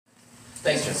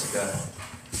Thanks, Jessica.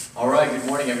 All right, good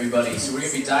morning, everybody. So we're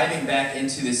going to be diving back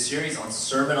into this series on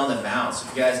Sermon on the Mount. So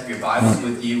if you guys have your Bibles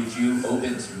with you, would you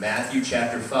open to Matthew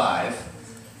chapter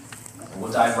 5? And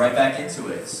we'll dive right back into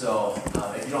it. So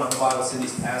if you don't have the Bible,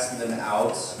 Cindy's passing them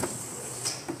out.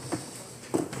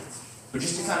 But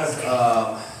just to kind of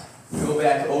go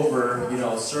back over,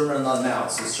 Sermon on the Mount.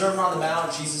 So Sermon on the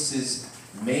Mount, Jesus'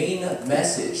 main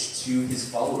message to his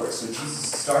followers. So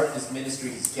Jesus started his ministry,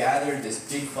 he's gathered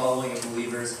this big following of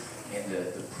believers, and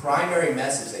the primary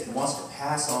message that he wants to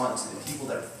pass on to the people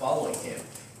that are following him,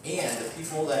 and the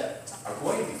people that are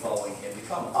going to be following him,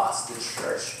 become us, the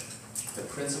church, the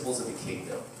principles of the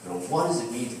kingdom. What does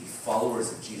it mean to be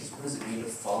followers of Jesus? What does it mean to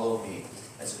follow me?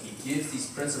 And so he gives these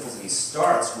principles, and he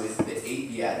starts with the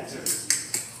 8 Beatitudes.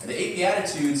 And the 8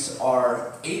 Beatitudes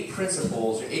are 8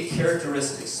 principles or 8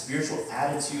 characteristics, spiritual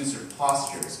attitudes or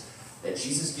postures that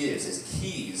Jesus gives as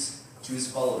keys to his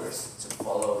followers to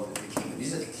follow the kingdom.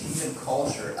 These are the kingdom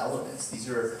culture elements. These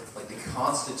are like the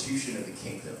constitution of the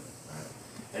kingdom.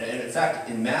 Right? And in fact,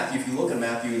 in Matthew, if you look at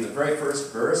Matthew, in the very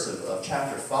first verse of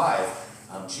chapter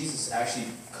 5, Jesus actually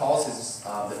calls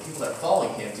the people that are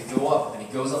following him to go up, and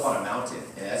he goes up on a mountain.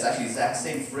 And that's actually the exact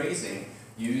same phrasing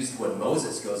used when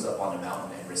Moses goes up on a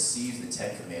mountain and receives the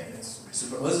 10 Commandments.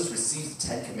 So Moses receives the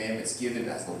 10 Commandments given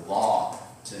as the law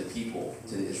to the people,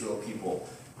 to the Israel people.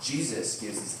 Jesus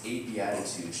gives these 8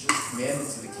 Beatitudes, just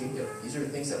commandments of the kingdom. These are the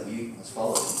things that we must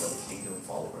follow to become kingdom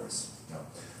followers.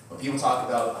 When people talk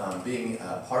about being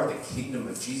part of the kingdom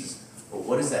of Jesus, well,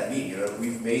 what does that mean?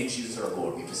 We've made Jesus our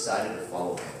Lord. We've decided to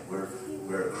follow him.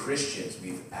 We're Christians.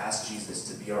 We've asked Jesus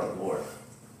to be our Lord.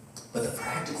 But the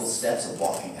practical steps of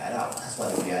walking that out, that's why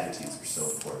the Beatitudes are so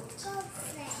important.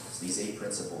 Right? So these 8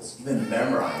 principles, even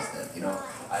memorize them.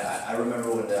 I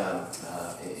remember when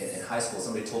in high school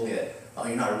somebody told me that, oh,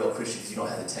 you're not a real Christian because you don't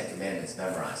have the 10 Commandments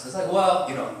memorized. It's like, well,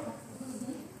 no,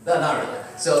 not really.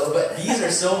 So, but these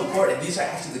are so important. These are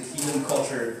actually the kingdom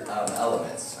culture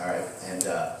elements, all right?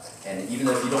 And even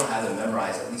though if you don't have them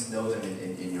memorized, at least know them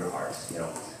in your heart,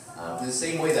 the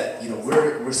same way that,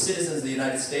 we're citizens of the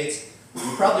United States.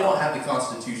 You probably don't have the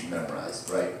Constitution memorized,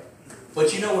 right?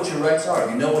 But you know what your rights are.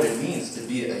 You know what it means to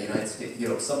be a United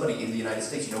States, somebody in the United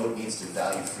States. You know what it means to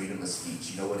value freedom of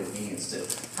speech. You know what it means to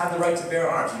have the right to bear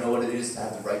arms. You know what it is to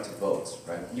have the right to vote,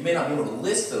 right? You may not be able to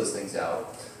list those things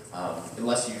out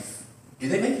unless you've... Do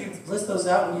they make you list those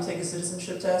out when you take a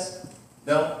citizenship test?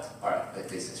 No? All right.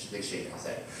 Big shaking his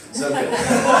head. So good.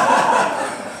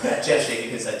 Jeff's shaking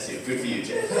his head too. Good for you,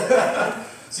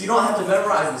 Jeff. So you don't have to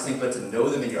memorize those things, but to know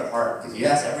them in your heart. Because you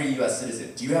ask every U.S.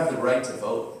 citizen, do you have the right to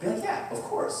vote? Be like, yeah, of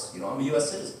course. I'm a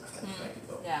U.S. citizen. I've got the right to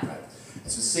vote. Yeah. Right?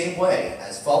 It's the same way.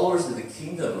 As followers of the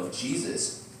kingdom of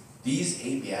Jesus, these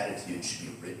 8 Beatitudes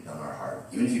should be written on our heart.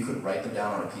 Even if you couldn't write them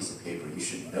down on a piece of paper, you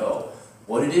should know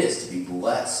what it is to be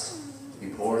blessed, to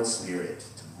be poor in spirit,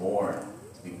 to mourn,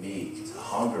 to be meek, to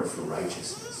hunger for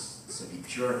righteousness, to be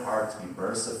pure in heart, to be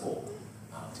merciful,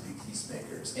 to be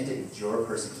peacemakers, and to endure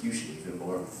persecution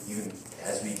even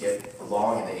as we get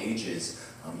along in the ages,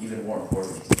 even more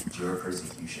importantly, to endure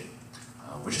persecution,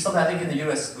 which is something I think in the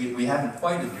U.S. we haven't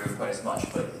quite endured quite as much,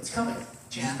 but it's coming.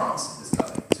 Jesus promises it's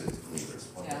coming to believers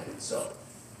one day. So,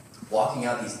 walking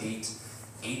out these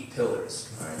eight pillars,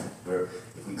 right, where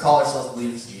if we call ourselves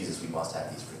believers of Jesus, we must have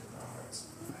these written in our hearts.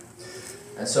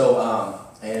 Right? And so,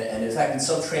 and in fact, in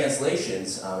some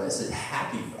translations, it says,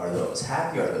 happy are those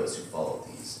who follow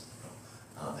these.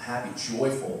 Happy,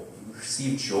 joyful. You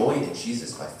receive joy in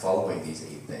Jesus by following these 8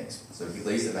 things. So he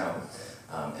lays them out.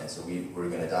 And so we're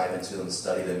going to dive into them,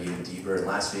 study them even deeper. And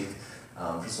last week,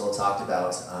 Priscilla talked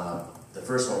about the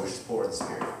first one, which is poor in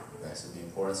spirit. Okay, so being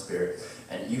poor in spirit.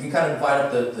 And you can kind of divide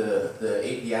up the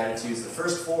 8 Beatitudes. The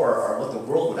first 4 are what the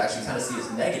world would actually kind of see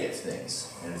as negative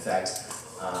things. And in fact,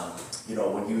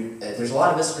 there's a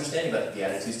lot of misunderstanding about the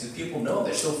Beatitudes because people know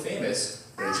they're so famous.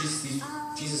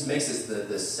 Jesus makes this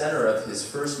the center of his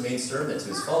first main sermon to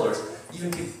his followers.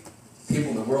 Even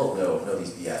people in the world know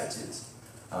these Beatitudes.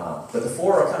 But the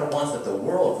 4 are kind of ones that the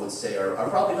world would say are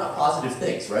probably not positive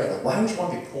things, right? Like, why would you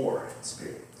want to be poor in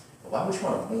spirit? Why would you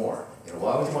want to mourn?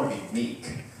 Why would you want to be meek?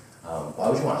 Why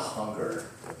would you want to hunger?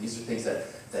 These are things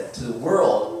that to the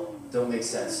world don't make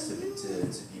sense to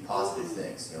be positive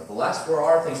things. The last 4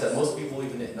 are things that most people,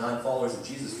 even non-followers of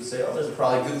Jesus, would say, oh, those are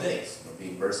probably good things.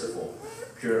 Being merciful,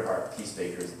 pure in heart,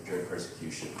 peacemakers, enduring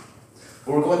persecution.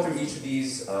 But we're going through each of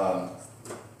these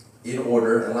in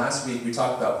order. And last week we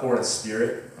talked about poor in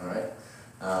spirit, all right?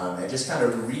 And just kind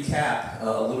of recap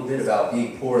a little bit about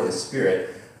being poor in the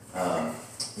spirit.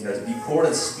 To be poor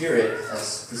in spirit,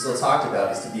 as Priscilla talked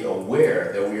about, is to be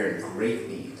aware that we are in great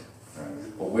need. Right?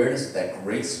 awareness of that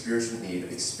great spiritual need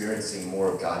of experiencing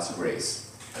more of God's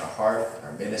grace in our heart, in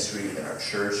our ministry, in our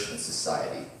church, and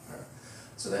society. Right?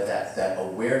 So that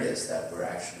awareness that we're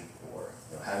actually poor,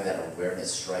 having that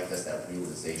awareness strike us, that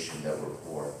realization that we're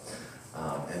poor.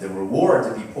 And the reward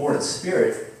to be poor in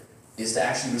spirit is to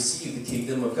actually receive the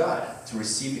kingdom of God, to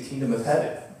receive the kingdom of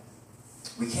heaven.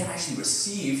 We can't actually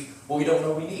receive what we don't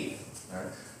know we need. Right?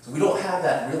 So we don't have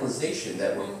that realization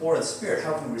that we're poor in spirit.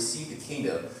 How can we receive the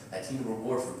kingdom, that kingdom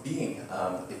reward for being,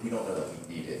 if we don't know that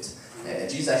we need it? And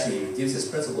Jesus actually gives this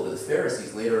principle to the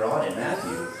Pharisees later on in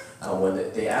Matthew,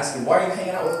 when they ask him, why are you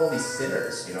hanging out with all these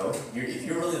sinners? If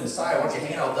you're really the Messiah, why don't you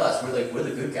hang out with us? We're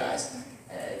the good guys.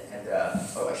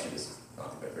 Actually, this is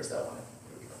not the good verse, that one.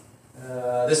 Here we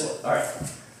go. This one, all right.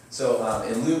 So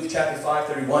in Luke chapter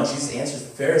 5:31, Jesus answers the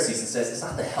Pharisees and says, it's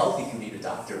not the healthy who need a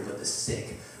doctor, but the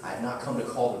sick. I have not come to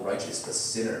call the righteous, but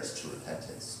sinners to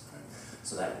repentance. Right?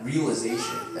 So that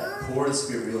realization, that poor in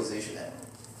spirit realization that,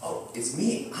 oh, it's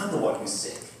me, I'm the one who's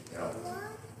sick.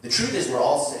 The truth is we're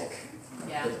all sick.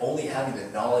 Yeah. But only having the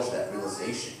knowledge, that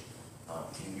realization,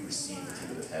 can you receive the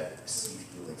kingdom of heaven, receive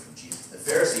healing from Jesus. The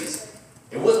Pharisees,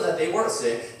 it wasn't that they weren't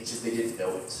sick, it's just they didn't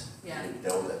know it. Yeah. They didn't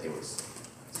know that they were sick.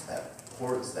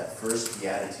 So that first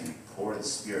beatitude, poor in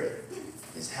spirit,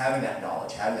 is having that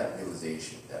knowledge, having that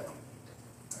realization that we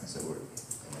that's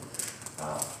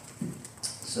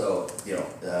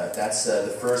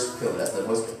the first pillar. That's the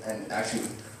most, and actually,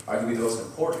 arguably the most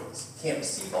important. You can't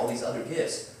receive all these other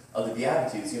gifts of the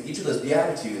Beatitudes. Each of those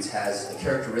Beatitudes has a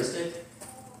characteristic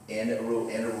and a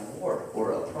reward,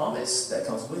 or a promise that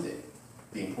comes with it.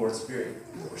 Being poor in spirit,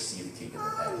 you will receive the kingdom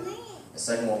of heaven. The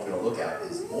second one we're going to look at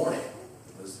is mourning.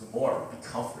 Those who mourn will be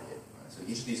comforted. So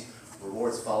each of these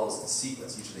rewards follows in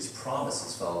sequence. Each of these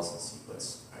promises follows in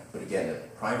sequence. Right? But again, the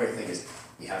primary thing is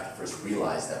we have to first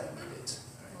realize that we need it.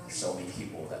 Right? There's so many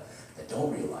people that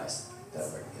don't realize that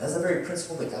we're needed. That's the very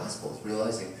principle of the gospel, is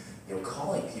realizing,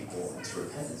 calling people into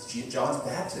repentance. John's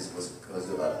baptism was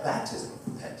a baptism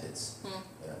of repentance.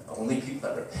 Only people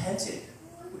that repented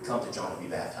would come to John to be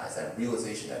baptized. That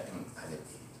realization that I didn't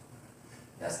need.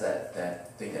 That's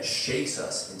that thing that shakes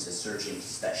us into searching,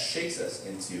 that shakes us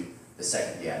into the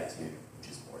second beatitude,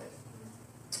 which is mourning.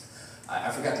 I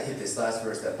forgot to hit this last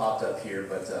verse that popped up here,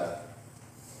 but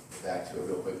back to it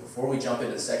real quick. Before we jump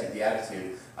into the second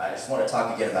beatitude, I just want to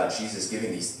talk again about Jesus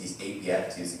giving these 8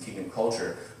 beatitudes in kingdom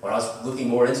culture. When I was looking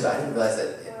more into it, I didn't realize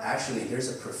that actually there's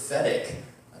a prophetic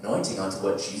anointing onto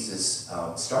what Jesus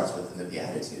starts with in the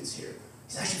beatitudes here.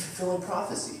 He's actually fulfilling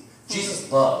prophecy.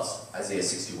 Jesus loves Isaiah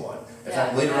 61. In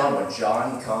fact, later on when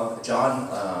John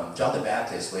the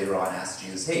Baptist later on asked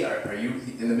Jesus, hey, are you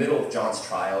in the middle of John's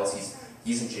trials?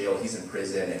 He's in jail, he's in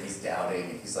prison, and he's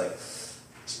doubting, and he's like,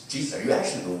 Jesus, are you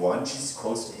actually the one? Jesus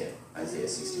quotes to him Isaiah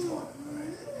 61. All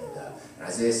right? And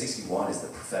Isaiah 61 is the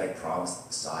prophetic promise of the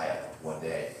Messiah. One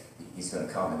day he's going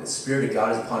to come, and the Spirit of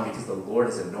God is upon me because the Lord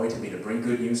has anointed me to bring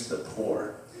good news to the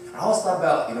poor. I always thought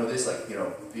about this,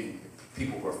 being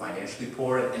people who are financially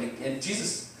poor, and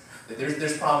Jesus,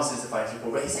 there's promises to financially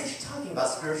poor, but he's actually talking about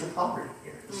spiritual poverty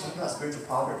here. He's talking about spiritual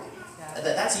poverty. Yeah. And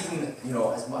that's even,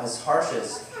 as harsh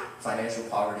as financial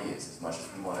poverty is, as much as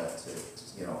we want to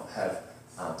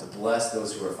have to bless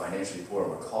those who are financially poor,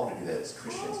 and we're called to do that as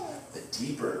Christians. The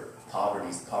deeper poverty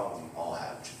is the poverty we all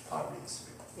have, which is poverty in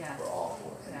spirit. Yeah. We're all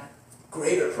poor. And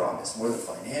greater promise, more than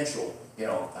financial,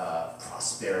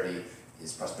 prosperity,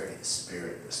 is prosperity of the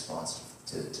spirit in response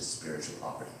to spiritual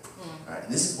poverty. All right?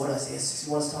 And this is what Isaiah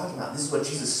 61 is talking about. This is what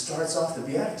Jesus starts off the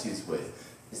Beatitudes with,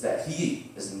 is that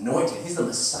he is anointed, he's the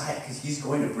Messiah, because he's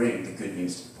going to bring the good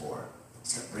news to the poor.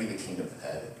 He's going to bring the kingdom of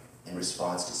heaven in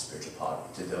response to spiritual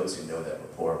poverty, to those who know that we're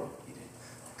poor, we need it.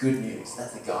 Good news,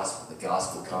 that's the gospel. The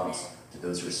gospel comes to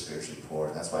those who are spiritually poor,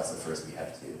 and that's why it's the first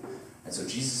beatitude. And so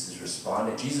Jesus is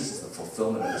responding. Jesus is the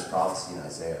fulfillment of this prophecy in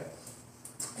Isaiah.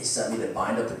 He sent me to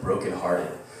bind up the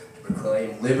brokenhearted, to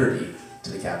proclaim liberty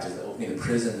to the captives, opening the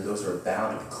prison to those who are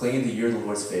bound, to proclaim the year of the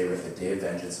Lord's favor and the day of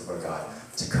vengeance of our God,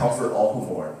 to comfort all who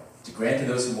mourn, to grant to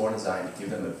those who mourn in Zion, to give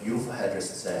them a beautiful headdress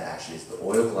instead of ashes, the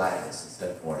oil of gladness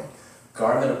instead of mourning,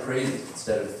 garment of praise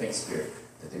instead of a faint spirit,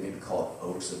 that they may be called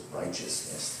oaks of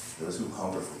righteousness, those who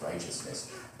hunger for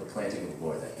righteousness, the planting of the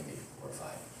Lord, that he may be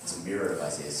glorified. It's a mirror of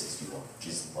Isaiah 61.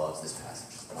 Jesus loves this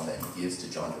passage. It's the one that he gives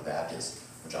to John the Baptist,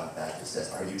 when John the Baptist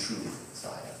says, are you truly the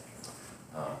Messiah?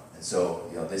 And so,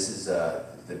 this is,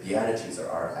 the Beatitudes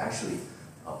are actually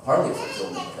partly a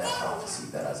fulfillment of that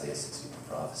prophecy, that Isaiah 61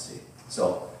 prophecy.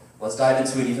 So, let's dive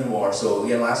into it even more. So,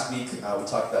 again, last week we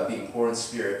talked about being poor in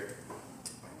spirit,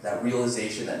 that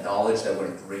realization, that knowledge that we're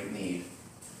in great need.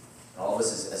 And all of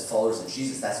us as followers of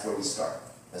Jesus, that's where we start.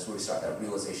 That's where we start, that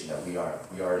realization that we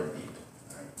are in need.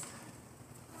 Right?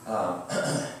 Um,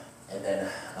 and then,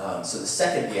 so the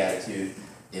second beatitude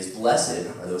is blessed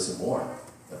are those who mourn.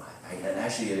 And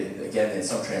actually, again, in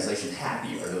some translation,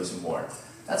 happy are those who mourn.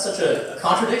 That's such a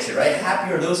contradiction, right?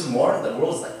 Happy are those who mourn. The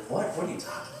world is like, what? What are you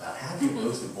talking about? Happy are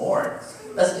those who mourn.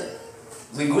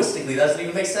 Linguistically, doesn't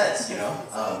even make sense, you know?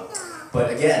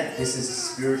 But again, this is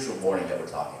spiritual mourning that we're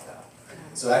talking about.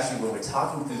 So actually, when we're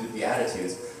talking through the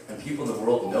Beatitudes, and people in the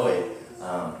world know it,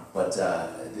 but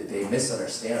they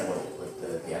misunderstand what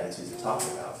the Beatitudes are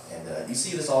talking about. And you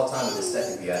see this all the time with the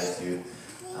second Beatitude,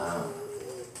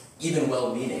 even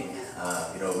well-meaning.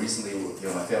 Recently,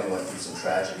 my family went through some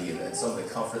tragedy, and some of the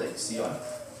comfort that you see on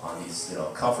these,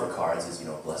 comfort cards is,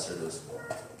 blessed are those who mourn,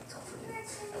 comforted.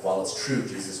 And while it's true,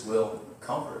 Jesus will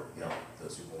comfort,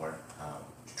 those who mourn,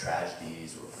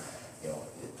 tragedies or,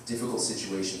 difficult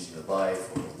situations in your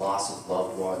life or loss of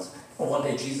loved ones. Well, one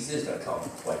day Jesus is going to come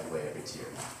and wipe away every tear.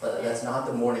 But that's not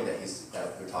the mourning that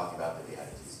we're talking about in the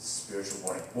Beatitudes. It's spiritual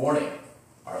mourning. Mourning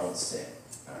our own sin.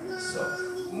 Right?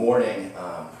 So mourning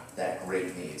that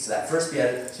great need. So that first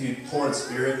beatitude, poor in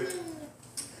spirit,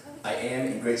 I am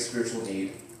in great spiritual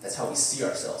need. That's how we see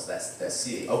ourselves. That's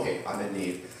seeing, okay, I'm in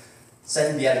need.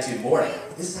 Second beatitude, mourning.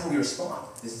 This is how we respond.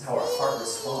 This is how our heart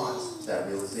responds to that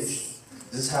realization.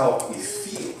 This is how we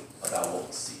feel about what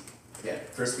we see. Again,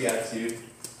 first beatitude,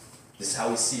 this is how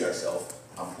we see ourselves.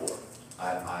 I'm poor.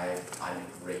 I'm in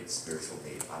great spiritual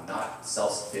need. I'm not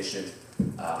self-sufficient.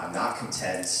 I'm not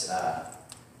content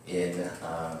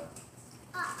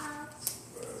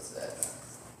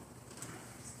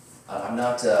I'm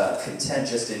not content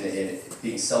just in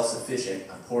being self-sufficient.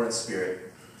 I'm poor in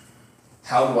spirit.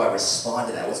 How do I respond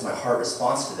to that? What's my heart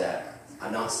response to that?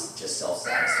 I'm not just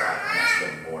self-satisfied. I'm actually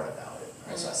going to mourn about it.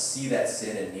 Right? So I see that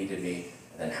sin and need in me,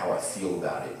 and then how I feel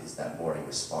about it is that mourning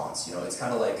response. It's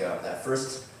kind of like that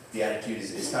first beatitude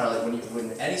is kind of like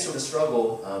when any sort of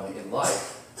struggle in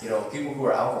life, people who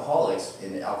are alcoholics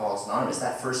in Alcoholics Anonymous,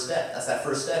 that first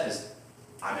step is,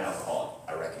 I'm an alcoholic.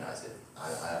 I recognize it.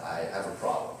 I have a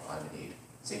problem. I'm in need.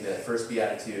 Same that first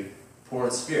beatitude, poor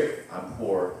in spirit. I'm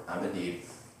poor. I'm in need.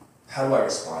 How do I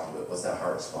respond to it? What's that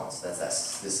heart response?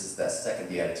 This is that second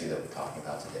beatitude that we're talking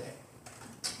about today.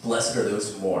 Blessed are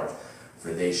those who mourn,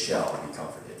 for they shall be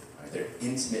comforted. Right? They're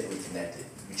intimately connected.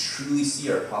 We truly see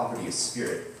our poverty of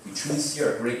spirit. We truly see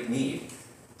our great need.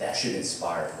 That should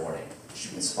inspire mourning. It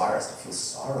should inspire us to feel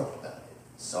sorrow about it.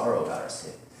 Sorrow about our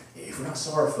sin. If we're not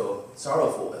sorrowful,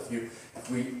 if you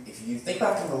think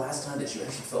back to the last time that you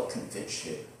actually felt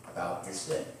conviction about your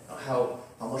sin, how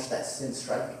much that sin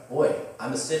struck me. Boy,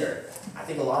 I'm a sinner. I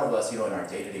think a lot of us, in our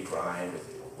day-to-day grind with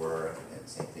work and the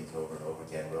same things over and over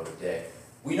again, over day,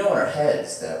 we know in our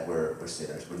heads that we're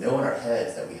sinners. We know in our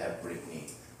heads that we have great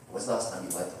need. When's the last time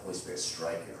you let the Holy Spirit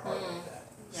strike your heart like that?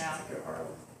 Strike your heart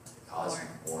with cause of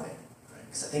mourning.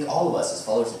 Because I think all of us, as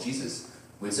followers of Jesus,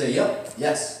 would say,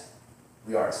 yes,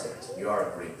 we are sinners. We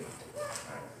are a great need.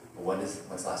 Right? But when's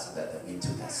the last time that we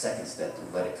took that second step to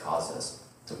let it cause us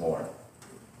to mourn?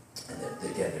 And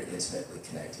then, again, they're intimately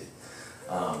connected.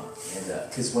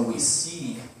 Because when we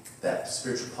see that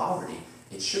spiritual poverty,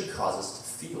 it should cause us to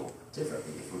feel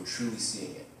differently if we're truly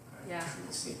seeing it. Right? Yeah.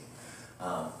 Truly seeing it.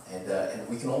 And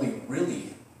we can only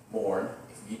really mourn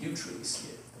if we do truly see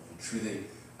it. If we truly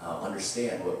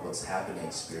understand what's happening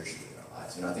spiritually in our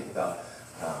lives. I think about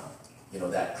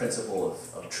that principle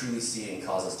of truly seeing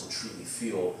causes us to truly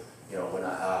feel. When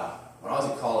I was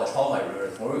in college, all my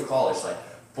roommates, when we were in college,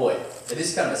 boy, it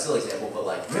is kind of a silly example, but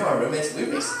our roommates, we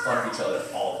would make fun of each other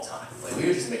all the time. We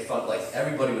would just make fun,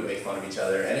 everybody would make fun of each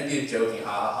other, and it'd be a joking,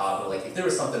 ha ha ha, but if there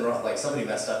was something wrong, somebody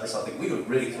messed up or something, we would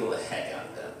ridicule the heck out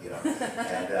of them,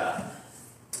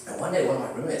 And one day, one of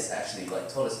my roommates actually,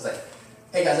 told us,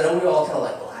 hey guys, I know we all kind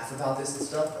of, laugh about this and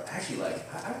stuff, but actually, I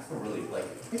feel really,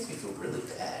 it makes me feel really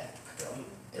bad,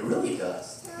 It really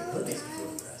does. It really makes me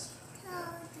feel depressed.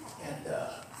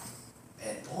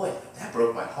 And boy, that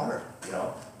broke my heart,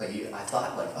 I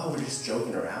thought, oh, we're just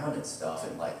joking around and stuff,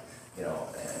 and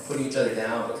and putting each other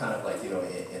down, but kind of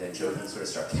in a joking sort of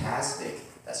sarcastic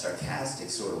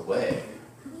sort of way.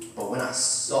 But when I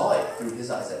saw it through his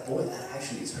eyes, that boy, that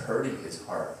actually is hurting his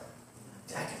heart,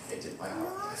 that convicted my heart.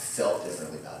 I felt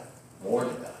differently about it,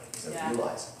 mourned about it, because I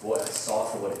realized, boy, I saw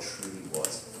it for what it truly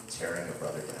was, tearing a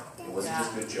brother down. It wasn't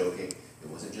just good joking, it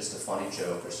wasn't just a funny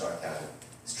joke or sarcasm.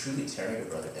 It's truly tearing a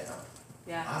brother down.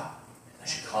 Yeah. Wow, that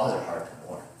should cause our heart to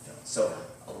mourn. So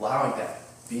allowing that,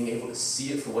 being able to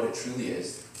see it for what it truly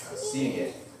is, seeing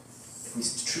it, if we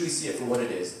truly see it for what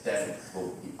it is, then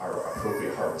our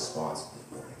appropriate heart response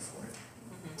is mourning for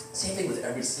it. Same thing with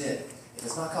every sin if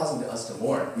it's not causing us to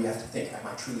mourn, we have to think, am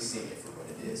I truly seeing it for what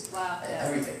it is? Wow. And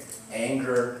everything.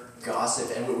 Anger,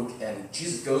 gossip, and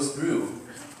Jesus goes through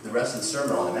the rest of the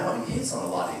Sermon on the Mount and hits on a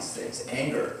lot of these things.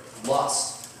 Anger,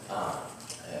 lust,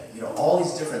 all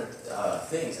these different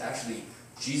things. Actually,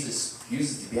 Jesus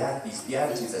uses these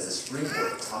Beatitudes as a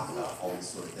springboard to talk about all these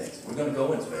sort of things. We're going to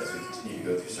go into it as we continue to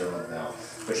go through Sermon on the Mount.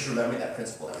 But just remember that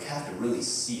principle, that we have to really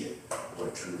see it for what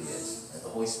it truly is. And the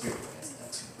Holy Spirit grants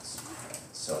that to us.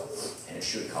 So, and it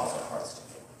should cause our hearts to move.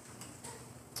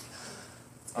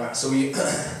 All right, so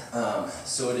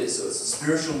so it's a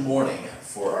spiritual mourning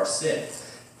for our sin.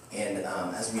 And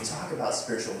as we talk about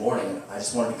spiritual mourning, I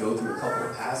just wanted to go through a couple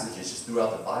of passages just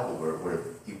throughout the Bible where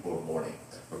people are mourning,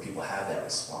 where people have that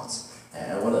response.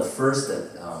 And one of the first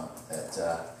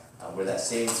where that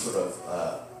same sort of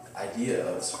idea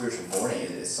of spiritual mourning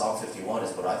is Psalm 51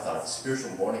 is what I thought of,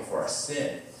 spiritual mourning for our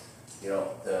sin.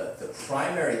 The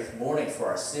primary mourning for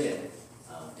our sin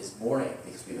is mourning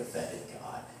because we've offended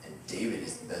God. And David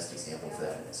is the best example for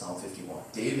that in Psalm 51.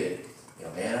 David,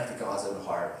 man after God's own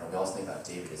heart. We always think about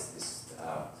David as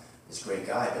this great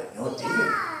guy, but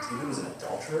David was an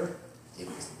adulterer.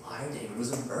 David was a liar. David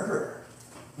was a murderer.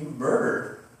 He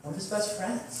murdered one of his best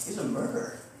friends. He was a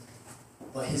murderer.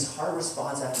 But his heart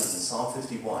responds after this in Psalm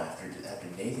 51, after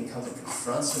Nathan comes and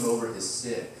confronts him over his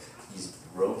sin, he's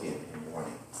broken in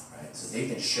mourning. Right? So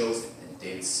Nathan shows him, and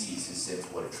David sees his sin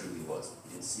for what it truly was.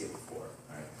 He didn't see it before.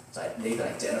 Right? So Nathan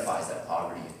identifies that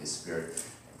poverty in his spirit,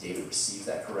 and David receives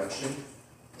that correction,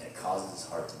 and it causes his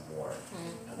heart to mourn.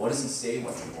 And what does he say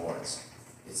when he mourns?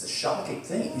 It's a shocking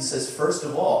thing. He says, first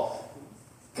of all,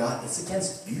 God, it's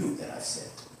against you that I've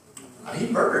sinned. He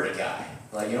murdered a guy.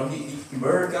 He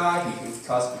murdered a guy. He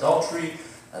caused adultery.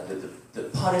 The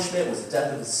punishment was the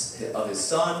death of his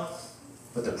son.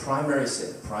 But the primary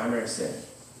sin,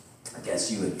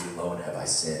 against you and you alone have I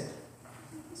sinned.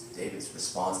 So David's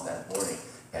response to that mourning,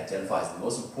 he identifies the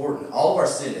most important. All of our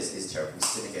sin is terrible. We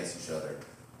sin against each other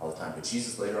all the time. But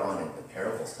Jesus later on in the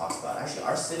parables talks about actually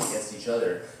our sin against each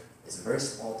other is a very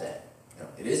small debt.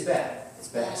 It is bad. It's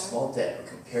bad, small debt, but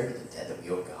compared to the debt that we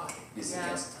owe God, it is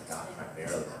against God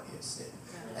primarily that we have sinned.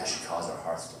 And that should cause our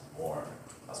hearts to mourn,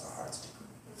 cause our hearts to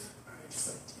grieve, right? Just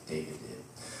like David did.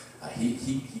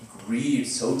 He grieved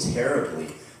so terribly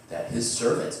that his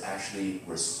servants actually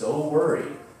were so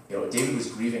worried. David was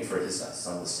grieving for his son. His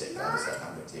son was sick. God was like,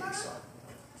 I'm going to take your son.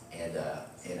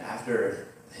 And after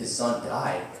his son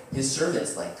died, his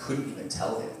servants couldn't even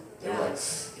tell him. They were like,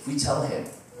 if we tell him,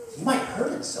 he might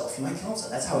hurt himself. He might kill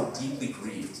himself. That's how deeply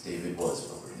grieved David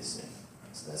was over his sin.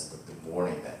 So that's the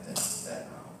mourning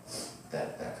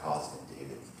that caused in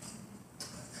David.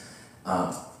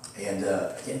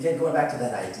 Again, going back to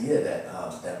that idea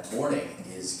that mourning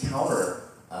is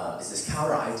this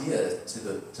counter idea to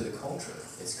the culture.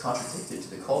 It's contradicted to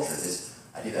the culture. This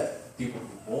idea that people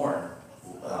who mourn,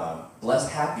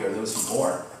 blessed, happy are those who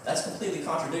mourn. That's completely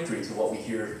contradictory to what we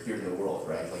hear here in the world,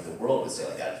 right? The world would say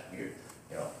that's weird.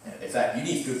 In fact, you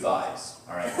need good vibes,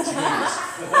 all right? What you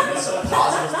need is some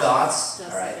positive thoughts,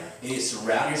 all right? You need to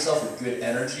surround yourself with good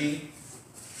energy.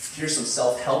 Here's some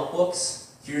self-help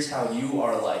books. Here's how you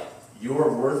are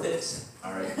you're worth it,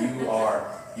 all right? You are,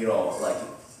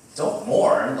 don't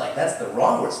mourn. That's the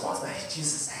wrong response.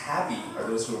 Jesus, happy are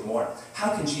those who are mourn.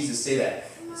 How can Jesus say that?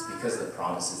 It's because of the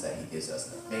promises that he gives us.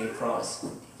 The main promise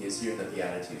he gives here in the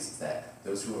Beatitudes is that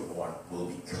those who are mourn will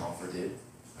be comforted.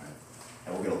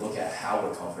 And we're going to look at how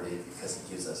we're comforted because he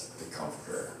gives us the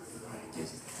Comforter. Right? He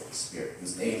gives us the Holy Spirit,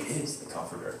 whose name is the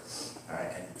Comforter. All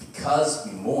right? And because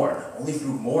we mourn, only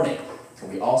through mourning can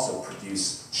we also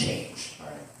produce change. All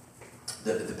right?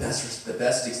 The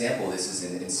best example of this is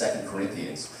in 2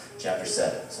 Corinthians chapter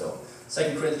 7. So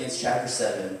 2 Corinthians chapter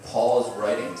 7, Paul is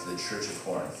writing to the church of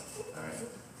Corinth. All right?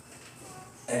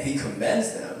 And he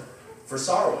commends them for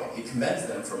sorrowing. He commends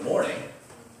them for mourning,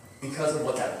 because of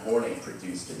what that mourning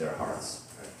produced in their hearts,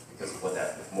 right? Because of what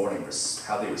that mourning,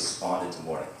 how they responded to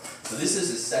mourning. So this is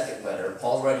his second letter.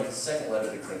 Paul's writing his second letter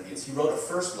to the Corinthians. He wrote a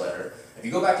first letter. If you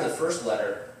go back to the first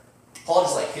letter, Paul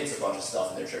just hits a bunch of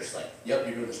stuff in their church. Yep,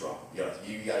 you're doing this wrong.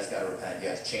 You guys got to repent. You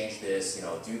got to change this.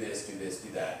 Do this,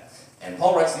 do that. And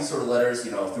Paul writes these sort of letters,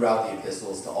 throughout the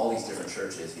epistles to all these different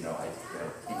churches.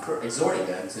 Exhorting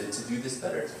them to do this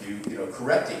better, to do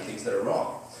correcting things that are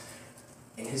wrong.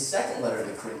 In his second letter to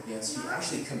the Corinthians, he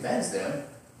actually commends them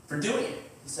for doing it.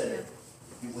 He said,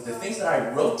 the things that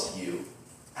I wrote to you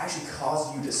actually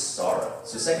caused you to sorrow.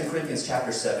 So 2 Corinthians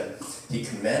chapter 7, he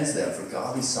commends them for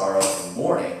godly sorrow and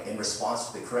mourning in response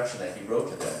to the correction that he wrote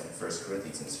to them in 1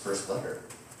 Corinthians in his first letter.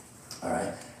 All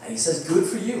right? And he says, good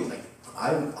for you.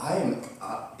 I am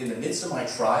in the midst of my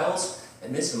trials, in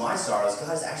the midst of my sorrows, God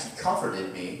has actually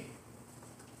comforted me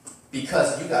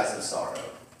because you guys have sorrowed,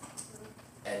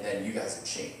 and then you guys have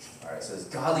changed. All right, so this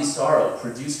godly sorrow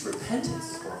produced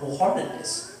repentance or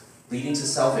wholeheartedness, leading to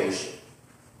salvation.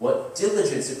 What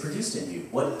diligence it produced in you,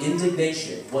 what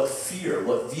indignation, what fear,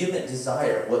 what vehement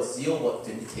desire, what zeal, what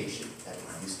vindication that it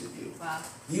produced in you. Wow.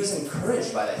 He was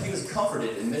encouraged by that. He was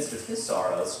comforted in the midst of his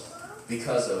sorrows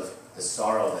because of the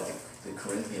sorrow that the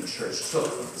Corinthian church took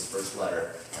from his first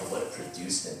letter and what it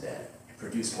produced in them. It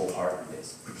produced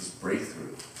wholeheartedness, it produced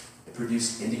breakthrough, it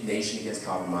produced indignation against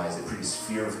compromise, it produced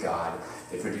fear of God,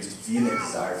 it produced vehement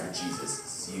desire for Jesus,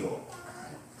 zeal.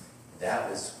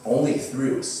 That was only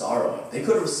through sorrowing. They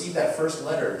could have received that first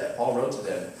letter that Paul wrote to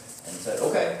them and said,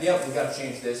 okay, yep, we got to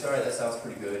change this. All right, that sounds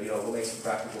pretty good. We'll make some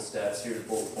practical steps. Here's a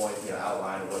bullet point,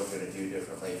 outline of what we're going to do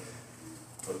differently.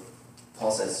 But Paul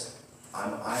says,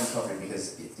 I'm comforted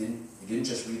because you didn't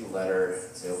just read the letter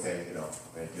and say, okay, we're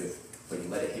going to do it, but you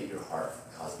let it hit your heart,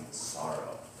 causing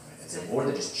sorrow. Right? And so more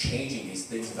than just changing these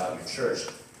things about your church,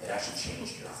 it actually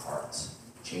changed your heart.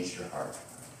 Changed your heart.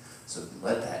 So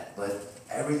let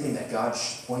everything that God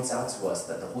points out to us,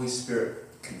 that the Holy Spirit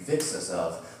convicts us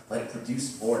of, let it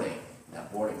produce mourning, and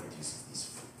that mourning produces these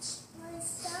fruits.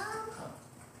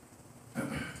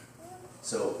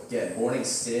 So again, mourning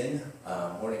sin,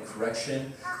 mourning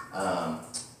correction.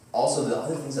 Also the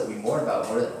other things that we mourn about,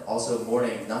 also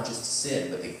mourning not just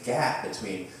sin, but the gap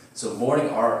between, so mourning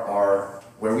our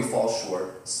where we fall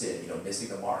short, sin, missing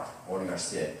the mark, mourning our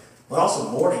sin. But also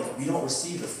mourning that we don't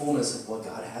receive the fullness of what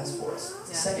God has for us. It's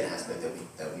the second aspect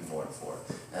that we mourn for.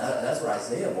 And that's what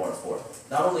Isaiah mourned for.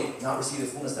 Not only not receive the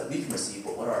fullness that we can receive,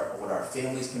 but what our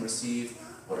families can receive,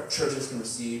 what our churches can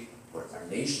receive, what our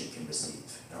nation can receive.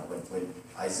 When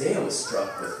Isaiah was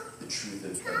struck with the truth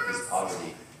of his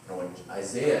poverty, when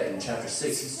Isaiah in chapter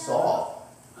 6, he saw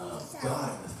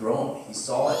God on the throne. He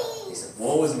saw it. He said,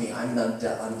 woe is me, I'm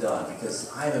undone,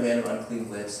 because I am a man of unclean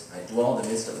lips, and I dwell in the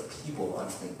midst of a people of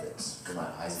unclean lips, for my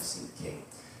eyes have seen the King.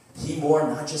 He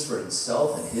mourned not just for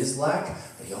himself and his lack,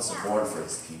 but he also mourned for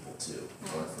his people too.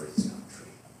 He mourned for his country,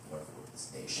 he mourned for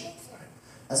his nation. Right?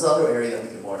 That's another area that we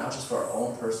can mourn, not just for our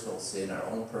own personal sin, our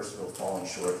own personal falling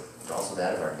short, but also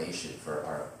that of our nation,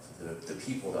 for the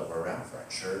people that we're around, for our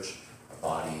church, our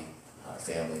body, our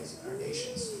families, and our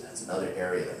nations. That's another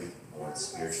area that we can mourn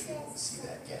spiritually when we see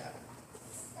that gap.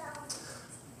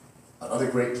 Another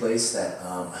great place that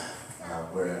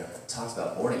where it talks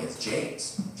about mourning is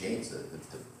James. James, the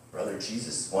brother of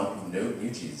Jesus, one who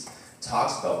knew Jesus,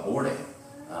 talks about mourning,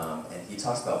 and he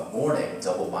talks about mourning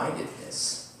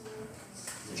double-mindedness.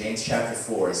 In James chapter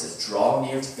 4, he says, draw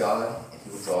near to God, and he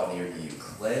will draw near to you.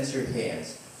 Cleanse your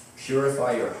hands,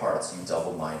 purify your hearts, you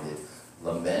double-minded.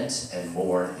 Lament and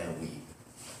mourn and weep.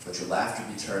 Let your laughter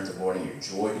be turned to mourning, your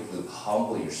joy to gloom.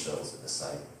 Humble yourselves in the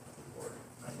sight of the Lord.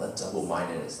 Right? Let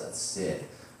double-mindedness, that's sin.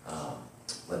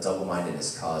 Let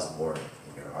double-mindedness cause mourning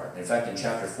in your heart. And in fact, in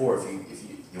chapter 4, if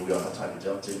you we don't have time to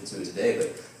jump into it today,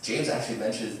 but James actually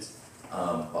mentions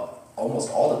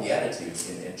almost all the Beatitudes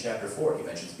in chapter 4. He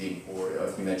mentions being poor,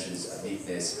 he mentions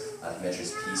meekness, he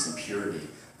mentions peace and purity.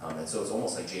 And so it's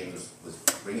almost like James was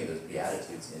bringing those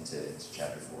Beatitudes into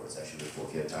chapter 4. It's actually really cool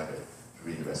if you have time to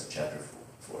read the rest of chapter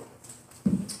 4.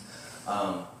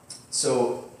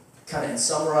 So kind of in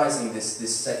summarizing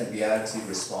this second Beatitude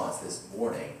response, this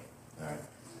mourning, all right,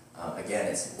 again,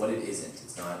 it's what it isn't.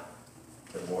 It's not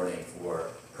the mourning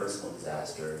for personal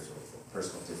disasters or for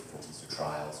personal difficulties or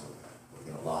trials or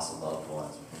loss of loved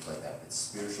ones or things like that. It's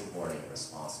spiritual mourning in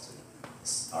response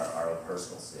to our own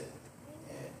personal sin.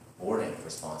 Mourning in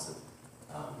response to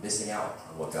missing out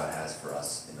on what God has for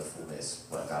us in the fullness,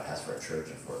 what God has for our church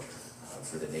and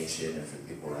for the nation and for the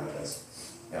people around us.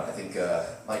 I think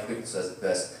Mike Bickle says it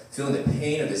best, feeling the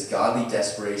pain of this godly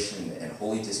desperation and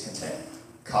holy discontent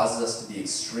causes us to be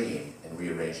extreme in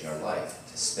rearranging our life,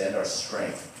 to spend our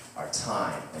strength, our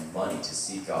time, and money to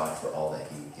seek God for all that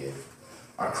He would give.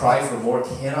 Our cry for more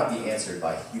cannot be answered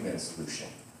by human solution.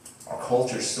 Our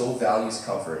culture so values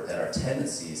comfort that our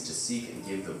tendency is to seek and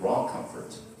give the wrong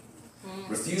comfort.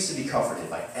 Refuse to be comforted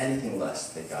by anything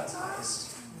less than God's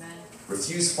highest. Amen.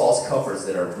 Refuse false comforts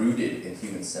that are rooted in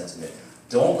human sentiment.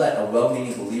 Don't let a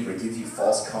well-meaning believer give you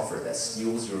false comfort that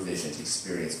steals your vision to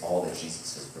experience all that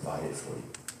Jesus has provided for you.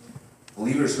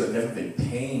 Believers who have never been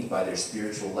pained by their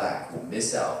spiritual lack will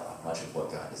miss out on much of what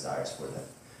God desires for them.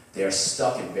 They are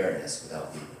stuck in barrenness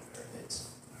without being aware of it.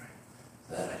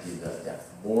 That idea, that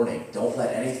mourning, don't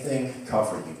let anything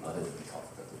comfort you other than the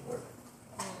comfort of the Lord.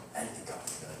 Anything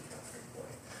comfort you other than the comfort of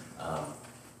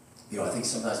the Lord. I think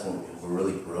sometimes when we're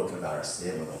really broken about our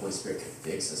sin, when the Holy Spirit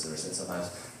convicts us of our sin, sometimes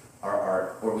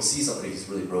or we see somebody who's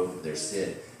really broken with their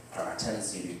sin, our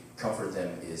tendency to comfort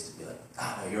them is to be like,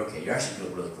 no, you're okay. You're actually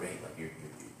doing really great. Like you're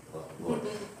love the Lord.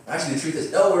 Actually, the truth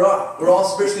is, no, we're all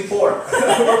spiritually poor.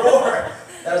 We're poor.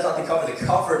 That is not the comfort. The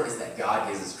comfort is that God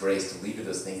gives us grace to lead to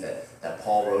those things that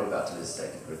Paul wrote about to this in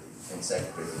 2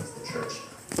 Corinthians, the church.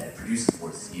 And it produces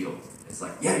more zeal. It's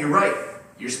like, yeah, you're right.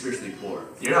 You're spiritually poor.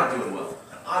 You're not doing well.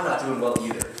 I'm not doing well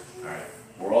either. All right.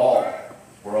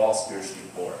 We're all spiritually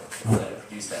poor. Let it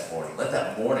produce that mourning. Let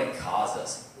that mourning cause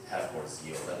us to have more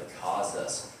zeal. Let it cause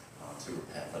us to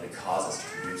repent. Let it cause us to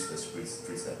produce those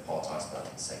fruits that Paul talks about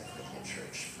in the 2 Corinthians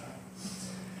church.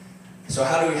 So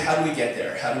how do we get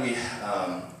there? How do we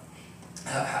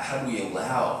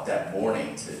allow that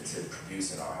mourning to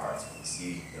produce in our hearts when we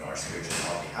see our spiritual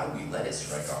poverty? How do we let it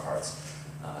strike our hearts?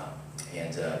 I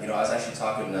was actually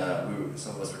talking.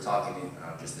 Some of us were talking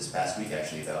just this past week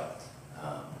actually about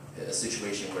a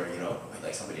situation where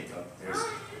like somebody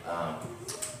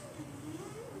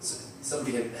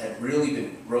somebody had really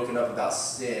been broken up about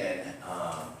sin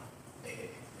in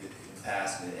the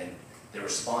past, and their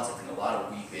response had been a lot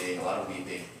of weeping,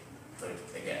 but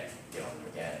again, like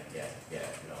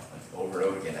over and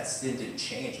over again, that sin didn't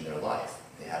change in their life.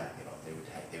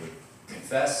 They would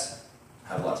confess,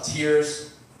 have a lot of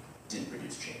tears, didn't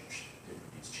produce change.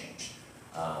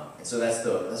 And so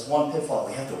that's one pitfall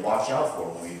that we have to watch out for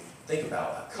when we think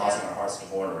about causing our hearts to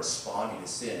mourn or responding to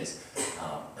sin. Is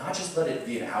not just let it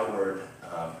be an outward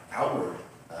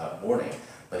mourning,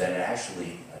 but that it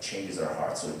actually changes our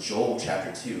hearts. So in Joel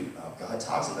chapter 2, God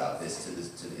talks about this to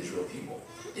the Israel people.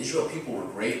 Israel people were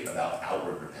great about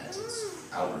outward repentance,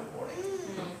 outward mourning.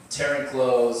 Tearing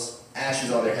clothes,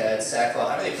 ashes on their heads,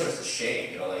 sackcloth. I mean, they put us to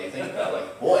shame. You think about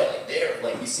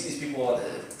you see these people that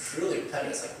are truly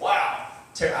repenting. It's like, wow.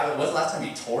 When's the last time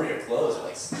you tore your clothes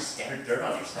or scattered dirt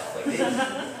on yourself?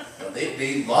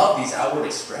 They love these outward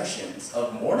expressions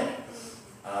of mourning,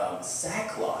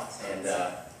 sackcloth,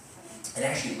 and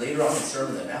actually later on in the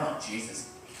Sermon on the Mount, Jesus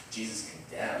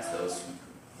condemns those who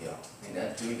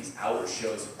condemn doing these outward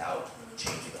shows without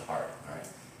changing the heart. All right,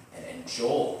 and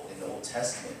Joel in the Old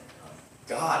Testament,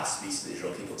 God speaks to the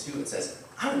Israel people too and says,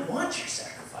 I want your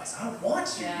sacrifice. I want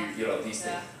these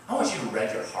things. I want you to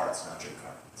rend your hearts, not your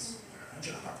garments. Rend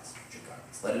your hearts, not your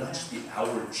garments. Let it not just be an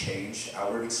outward change,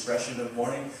 outward expression of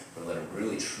mourning, but let it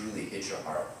really, truly hit your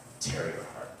heart, tear your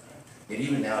heart. Yet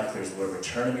even now declares the Lord,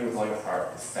 return to me with all your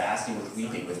heart, with fasting, with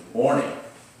weeping, with mourning.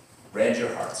 Rend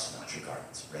your hearts, not your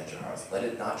garments. Rend your hearts. Let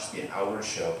it not just be an outward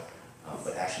show,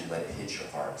 but actually let it hit your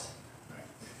heart. Right?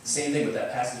 Same thing with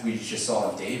that passage we just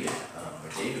saw in David,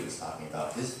 where David was talking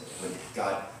about when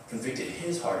God convicted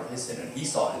his heart of his sin, and he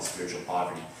saw his spiritual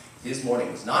poverty. His mourning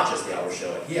was not just the outward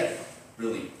show, and he had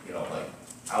really,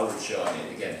 outward show. I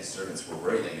mean, again, his servants were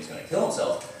worried that he was going to kill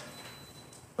himself.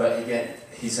 But again,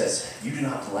 he says, you do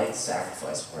not delight in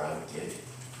sacrifice, where I would give you.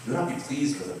 Do not be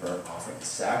pleased with a burnt offering. The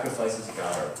sacrifices of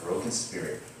God are a broken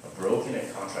spirit, a broken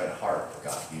and contrite heart, O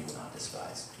God, you will not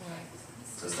despise. Right.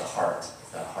 So it's the heart,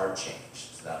 that heart change.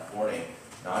 So that mourning,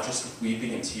 not just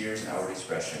weeping and tears and outward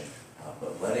expression,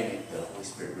 but letting the Holy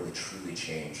Spirit really truly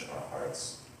change our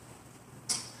hearts.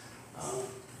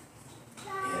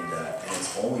 And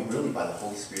it's only really by the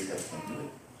Holy Spirit that we can do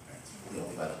it. Right? It's really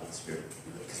only by the Holy Spirit that we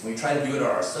can do it. Because when we try to do it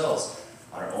ourselves,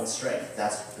 on our own strength,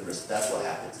 that's what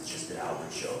happens. It's just an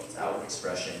outward show. It's outward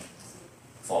expression.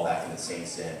 Fall back into the same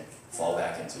sin. Fall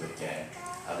back into it again.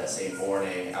 Have that same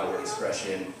mourning, outward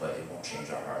expression, but it won't change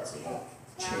our hearts. It won't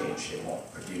change. It won't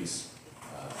produce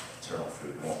eternal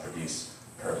fruit. It won't produce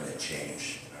permanent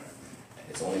change. And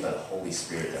it's only by the Holy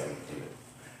Spirit that we can do it.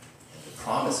 And the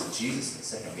promise of Jesus in the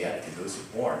second beatitude, those who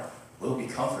mourn will be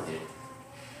comforted.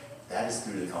 That is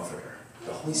through the Comforter.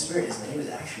 The Holy Spirit, his name is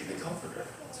actually the Comforter.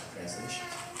 That's our translation.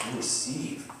 You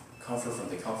receive comfort from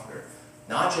the Comforter.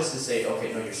 Not just to say,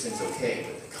 okay, no, your sin's okay,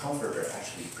 but the Comforter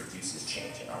actually produces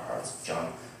change in our hearts.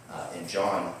 In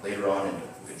John, later on in the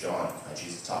book of John,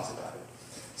 Jesus talks about it.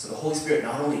 So the Holy Spirit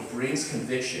not only brings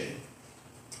conviction,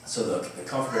 so the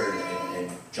Comforter in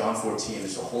John 14,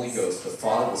 there's the Holy Ghost, the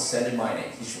Father will send in my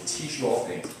name. He shall teach you all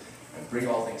things and bring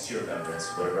all things to your remembrance,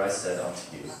 whatever I said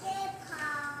unto you.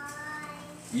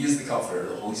 He is the Comforter,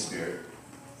 the Holy Spirit.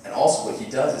 And also what he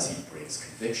does is he brings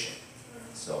conviction.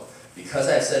 So, because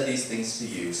I have said these things to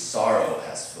you, sorrow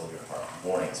has filled your heart,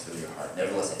 mourning has filled your heart.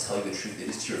 Nevertheless, I tell you the truth, it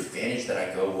is to your advantage that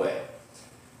I go away.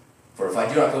 For if I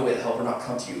do not go away, the helper will not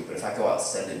come to you, but if I go out,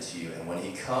 send him to you. And when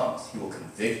he comes, he will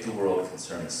convict the world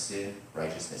concerning sin,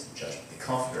 righteousness, and judgment. The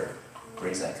Comforter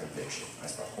brings that conviction.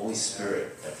 It's the Holy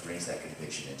Spirit that brings that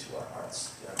conviction into our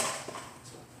hearts. Yeah. So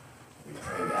we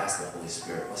pray, we ask the Holy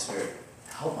Spirit,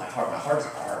 help my heart. My heart is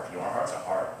hard. Our hearts are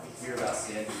hard. We hear about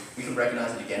sin. We can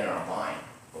recognize it again in our mind.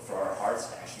 But for our hearts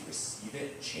to actually receive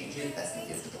it, change it, that's the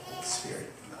gift of the Holy Spirit.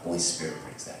 The Holy Spirit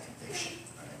brings that conviction.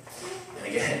 Right? And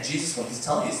again, Jesus, when he's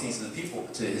telling these things to the people,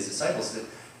 to his disciples, said,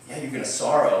 yeah, you're going to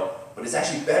sorrow, but it's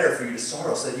actually better for you to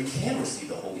sorrow so that you can receive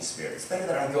the Holy Spirit. It's better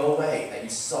that I go away, that you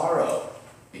sorrow,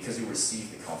 because you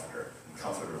receive the Comforter. The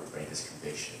Comforter will bring this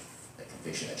conviction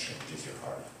that changes your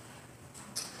heart.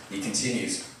 He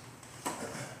continues,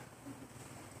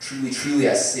 truly, truly,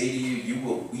 I say to you, you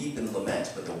will weep and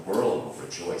lament, but the world will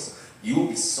rejoice. You will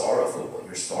be sorrowful, but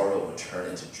your sorrow will turn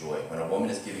into joy. When a woman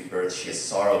is giving birth, she has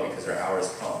sorrow because her hour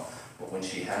has come. But when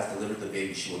she has delivered the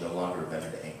baby, she will no longer remember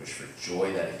the anguish for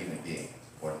joy that a human being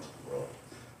is born into the world.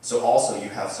 So also you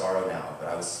have sorrow now, but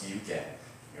I will see you again.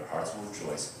 Your hearts will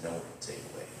rejoice, no one will take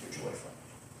away your joy from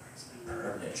you. That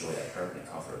permanent joy, that permanent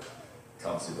comfort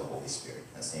comes through the Holy Spirit.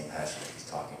 That same passage he's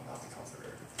talking about the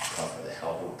Comforter. The Comforter, the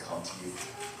helper will come to you,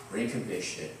 bring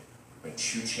conviction, bring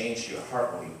true change to your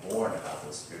heart when we mourn about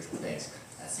those spiritual things.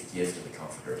 That's the gift of the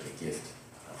Comforter, the gift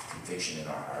of conviction in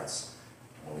our hearts.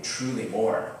 And when we truly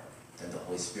mourn, then the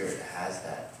Holy Spirit has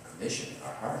that permission in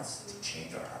our hearts to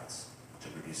change our hearts, to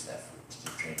produce that fruit,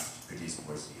 to produce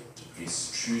more zeal, to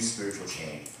produce true spiritual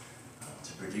change,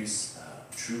 to produce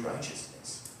true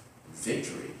righteousness,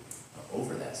 victory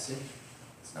over that sin.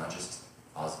 It's not just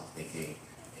positive thinking.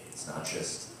 It's not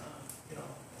just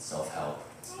self-help.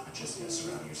 It's not just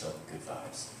surrounding yourself with good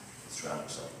vibes. It's surrounding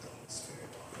yourself with the Holy Spirit.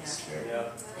 The Holy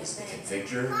Spirit is the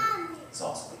convictor. It's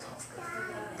also the comforter.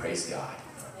 Praise God.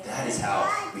 That is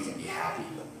how we can be happy.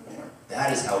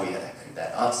 That is how we have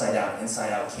that upside down,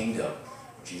 inside out kingdom.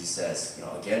 Jesus says,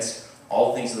 against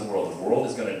all things of the world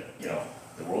is going to,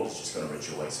 the world is just going to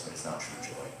rejoice, but it's not true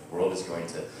joy. The world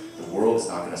is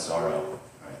not going to sorrow,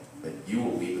 right? But you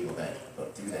will weep and lament,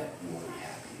 but through that you will be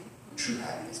happy. True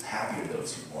happiness. Happy are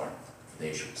those who mourn, for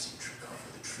they shall receive true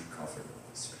comfort, the true comfort of the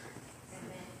Holy Spirit.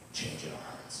 Amen. Change in our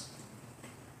hearts.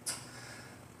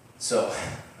 So,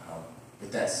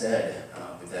 with that said,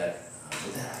 with that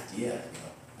idea,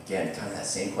 again, kind of that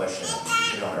same question that we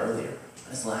hit on earlier.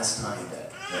 When is the last time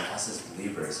that us as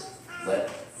believers let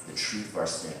the truth of our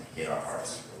sin hit our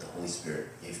hearts? The Holy Spirit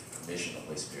gave permission, the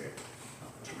Holy Spirit,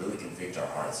 to really convict our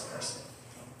hearts of our sin.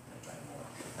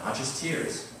 Not just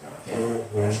tears, again,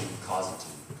 actually causes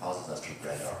us to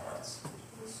regret our hearts.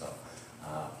 So,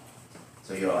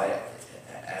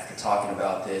 after talking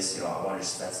about this, I wanted to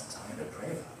spend some time to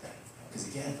pray about that. Because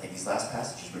again, like these last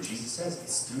passages where Jesus says,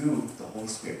 it's through the Holy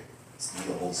Spirit. It's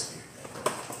through the Holy Spirit.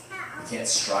 We can't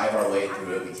strive our way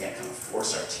through it. We can't kind of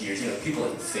force our tears. People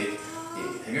that can fake.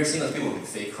 Have you ever seen those people who can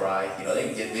fake cry? You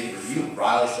can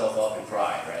rile yourself up and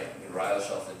cry, right? You can rile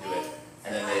yourself and do it.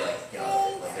 And then they like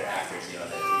they're actors,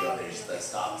 they just like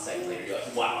stop a second later. You're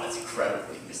like, wow, that's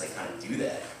incredible. You can just like kind of do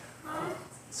that.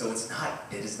 So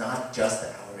it is not just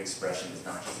that outward expression. It's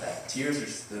not just that. Tears are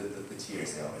just the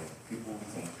tears.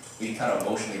 We can kind of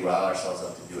emotionally rile ourselves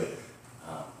up to do it.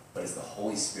 But it's the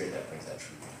Holy Spirit that brings that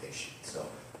true conviction. So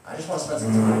I just want to spend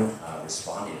some time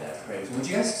responding to that prayer. So would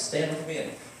you guys stand with me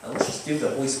and let's just give the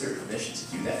Holy Spirit permission to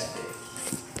do that today.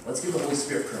 Let's give the Holy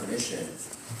Spirit permission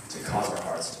to cause our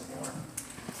hearts to mourn.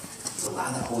 Let's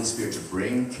allow that Holy Spirit to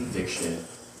bring conviction,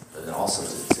 but then also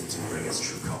to bring us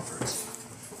true comfort,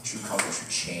 true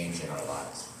change in our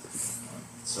lives.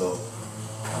 So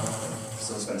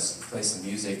I'm going to play some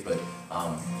music, but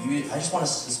I just want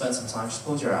us to spend some time, just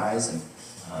close your eyes and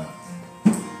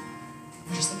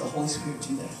just let the Holy Spirit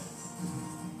do that.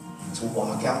 To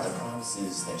walk out the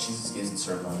promises that Jesus gives in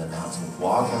Sermon on the Mount, to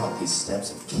walk out these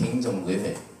steps of kingdom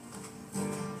living.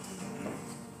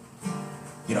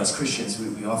 As Christians,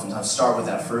 we oftentimes start with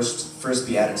that first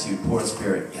beatitude, poor in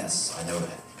spirit. Yes, I know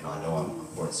that. I know I'm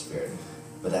poor in spirit.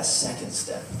 But that second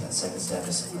step is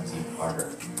sometimes even harder.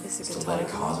 It's to let it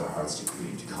cause our hearts to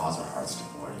grieve, to cause our hearts to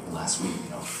mourn. Even last week,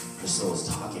 Priscilla was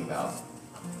talking about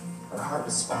her heart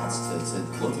response to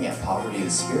looking at poverty of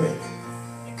the spirit.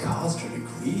 It caused her to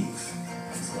grieve.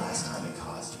 That's the last time it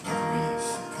caused her to grieve.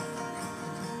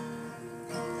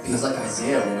 Because like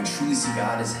Isaiah, when we truly see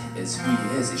God as who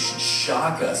He is, it should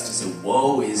shock us to say,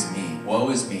 woe is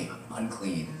me, I'm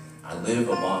unclean. I live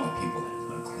among a people that is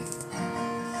unclean.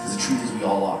 Because the truth is we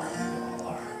all are.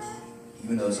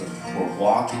 Even those who are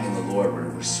walking in the Lord,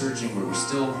 we're searching, we're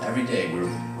still, every day, we're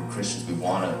Christians, we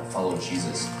want to follow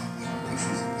Jesus. The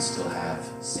truth is we still have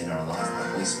sin in our lives. The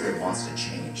Holy Spirit wants to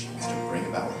change, wants to bring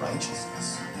about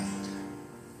righteousness.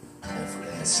 And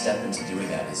the step into doing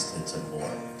that is to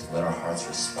mourn, to let our hearts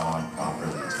respond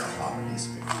properly to our poverty of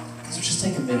spirit. So just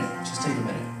take a minute.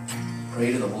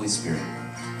 Pray to the Holy Spirit.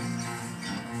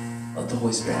 Let the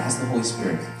Holy Spirit, ask the Holy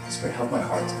Spirit, help my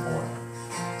heart to mourn,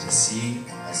 to see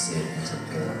my sin and to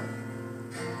mourn,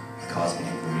 cause me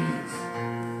to grieve,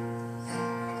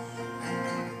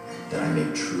 that I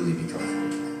may truly become